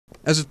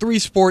As a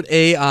three-sport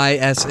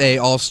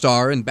AISA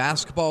All-Star in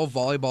basketball,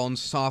 volleyball, and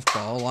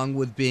softball, along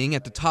with being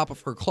at the top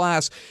of her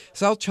class,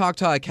 South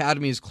Choctaw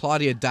Academy's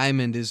Claudia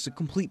Diamond is a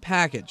complete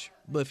package.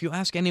 But if you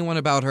ask anyone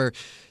about her,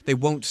 they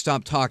won't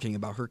stop talking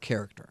about her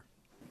character.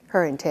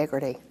 Her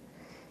integrity.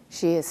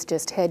 She is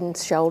just head and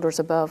shoulders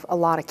above a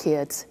lot of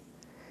kids.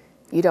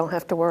 You don't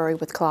have to worry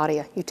with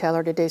Claudia. You tell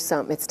her to do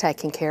something, it's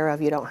taken care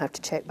of. You don't have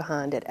to check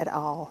behind it at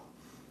all.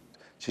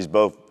 She's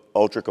both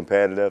ultra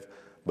competitive,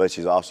 but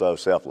she's also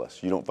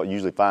selfless. You don't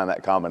usually find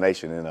that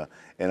combination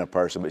in a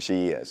person, but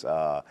she is.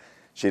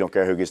 She don't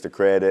care who gets the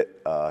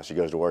credit. She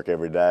goes to work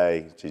every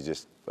day. She's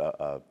just,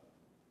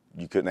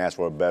 you couldn't ask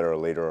for a better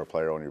leader or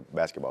player on your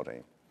basketball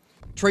team.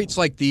 Traits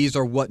like these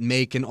are what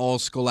make an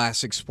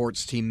all-Scholastic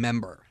sports team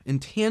member,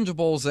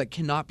 intangibles that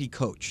cannot be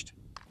coached.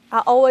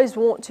 I always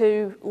want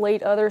to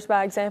lead others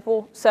by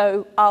example,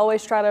 so I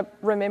always try to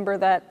remember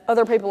that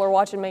other people are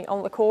watching me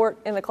on the court,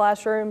 in the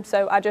classroom,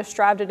 so I just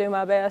strive to do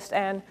my best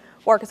and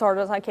work as hard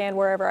as I can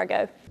wherever I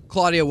go.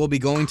 Claudia will be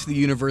going to the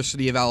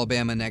University of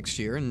Alabama next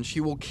year, and she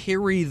will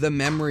carry the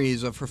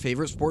memories of her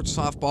favorite sport,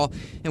 softball,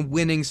 and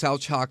winning South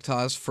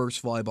Choctaw's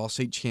first volleyball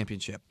state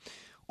championship.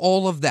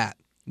 All of that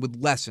with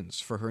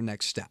lessons for her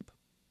next step.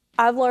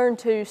 I've learned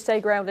to stay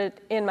grounded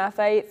in my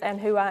faith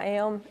and who I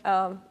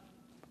am.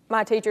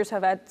 My teachers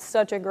have had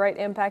such a great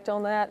impact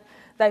on that.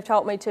 They've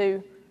taught me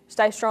to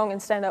stay strong and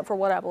stand up for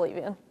what I believe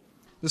in.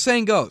 The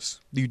saying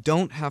goes, you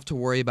don't have to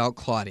worry about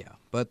Claudia,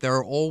 but there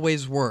are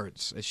always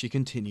words as she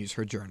continues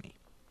her journey.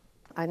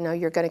 I know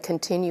you're going to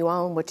continue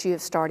on what you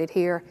have started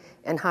here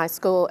in high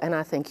school, and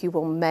I think you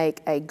will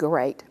make a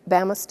great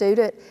Bama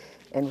student.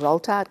 And roll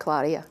tide,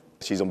 Claudia.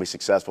 She's going to be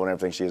successful in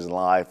everything she is in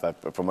life.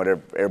 From what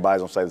everybody's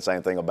going to say the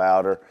same thing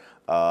about her.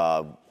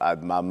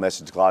 My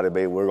message to Claudia will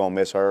be, we're going to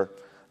miss her,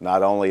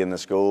 not only in the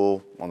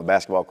school, on the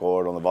basketball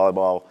court, on the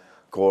volleyball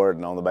court,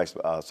 and on the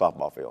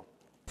softball field.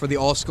 For the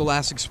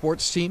All-Scholastic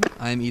Sports Team,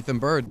 I'm Ethan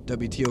Bird,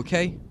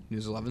 WTOK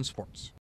News 11 Sports.